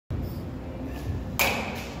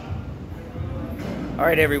All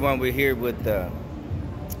right, everyone, we're here with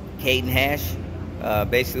Cayden Hash.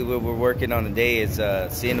 Basically, what we're working on today is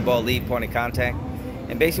seeing the ball leave point of contact.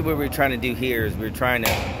 And basically what we're trying to do here is we're trying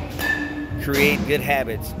to create good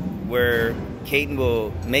habits where Cayden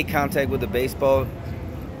will make contact with the baseball.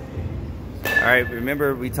 All right,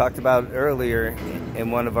 remember we talked about earlier in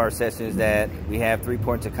one of our sessions that we have 3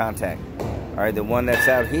 points of contact. All right, the one that's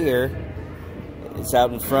out here, it's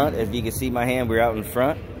out in front. As you can see my hand, we're out in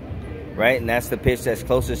front, right? And that's the pitch that's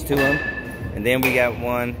closest to him. And then we got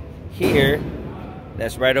one here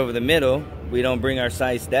that's right over the middle. We don't bring our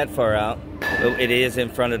sights that far out, but it is in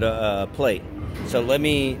front of the plate. So let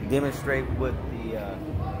me demonstrate with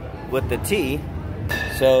the tee.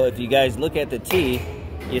 So if you guys look at the tee,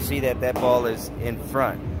 you see that that ball is in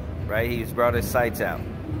front, right? He's brought his sights out.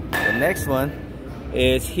 The next one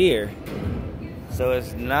is here. So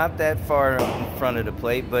it's not that far in front of the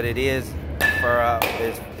plate, but it is far out.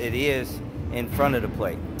 It is in front of the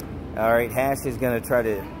plate. All right, Hash is going to try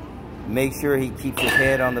to make sure he keeps his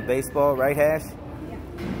head on the baseball, right, Hash?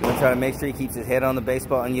 We're going to try to make sure he keeps his head on the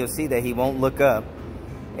baseball, and you'll see that he won't look up.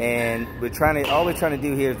 And all we're trying to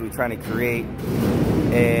do here is we're trying to create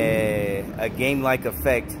a game-like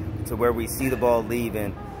effect to where we see the ball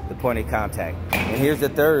leaving the point of contact. And here's the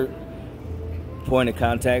third point of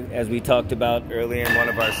contact, as we talked about earlier in one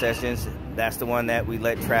of our sessions. That's the one that we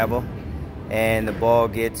let travel, and the ball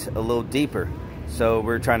gets a little deeper. So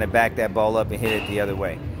we're trying to back that ball up and hit it the other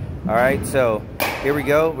way. All right, so here we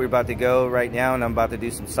go. We're about to go right now, and I'm about to do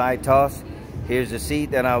some side toss. Here's the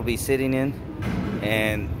seat that I'll be sitting in,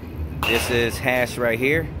 and this is Hash right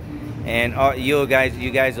here. And you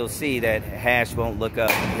guys will see that Hash won't look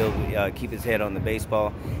up. He'll keep his head on the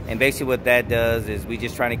baseball. And basically what that does is we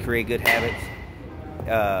just trying to create good habits.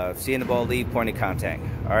 Seeing the ball leave point of contact.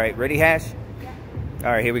 All right, ready, Hash?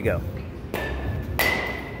 All right, here we go.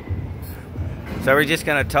 So we're just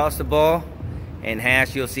gonna toss the ball, and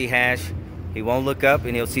Hash, you'll see Hash, he won't look up,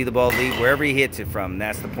 and he'll see the ball leave wherever he hits it from.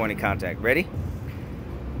 That's the point of contact. Ready?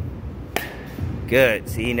 Good.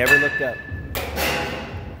 See, he never looked up.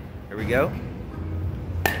 Here we go.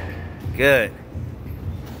 Good.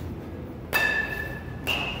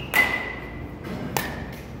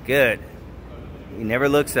 Good. He never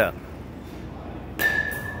looks up.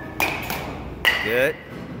 Good.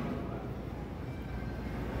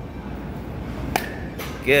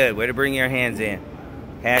 Good. Way to bring your hands in.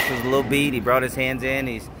 Hash was a little beat. He brought his hands in.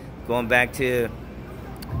 He's going back to,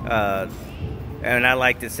 and I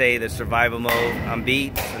like to say, the survival mode. I'm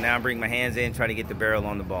beat, so now I'm bringing my hands in, trying to get the barrel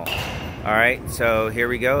on the ball. All right, so here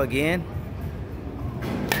we go again.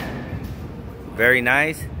 Very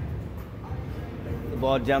nice. The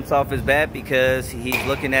ball jumps off his bat because he's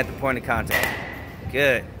looking at the point of contact.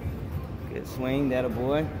 Good. Good swing, that a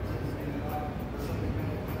boy.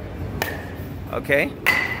 Okay.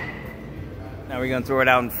 Now we're gonna throw it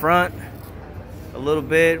out in front a little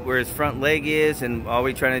bit where his front leg is, and all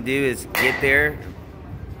we're trying to do is get there.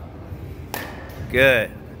 Good.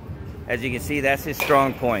 As you can see, that's his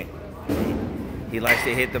strong point. He likes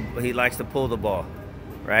to pull the ball,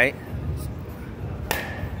 right?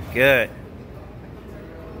 Good.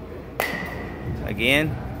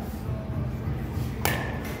 Again.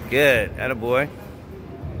 Good. Atta boy.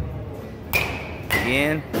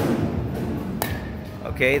 Again.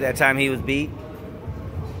 Okay, that time he was beat.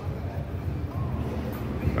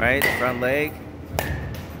 Right, front leg.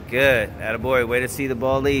 Good. Attaboy, way to see the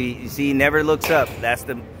ball leave. You see, he never looks up. That's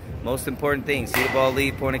the most important thing. See the ball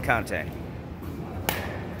leave, point of contact.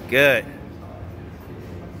 Good.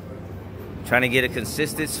 Trying to get a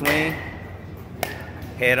consistent swing.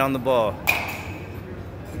 Head on the ball.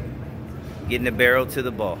 Getting the barrel to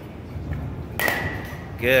the ball.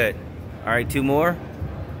 Good. All right, 2 more.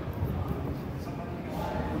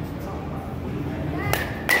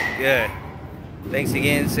 Good. Thanks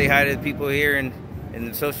again. Say hi to the people here in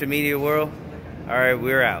the social media world. All right,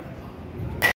 we're out.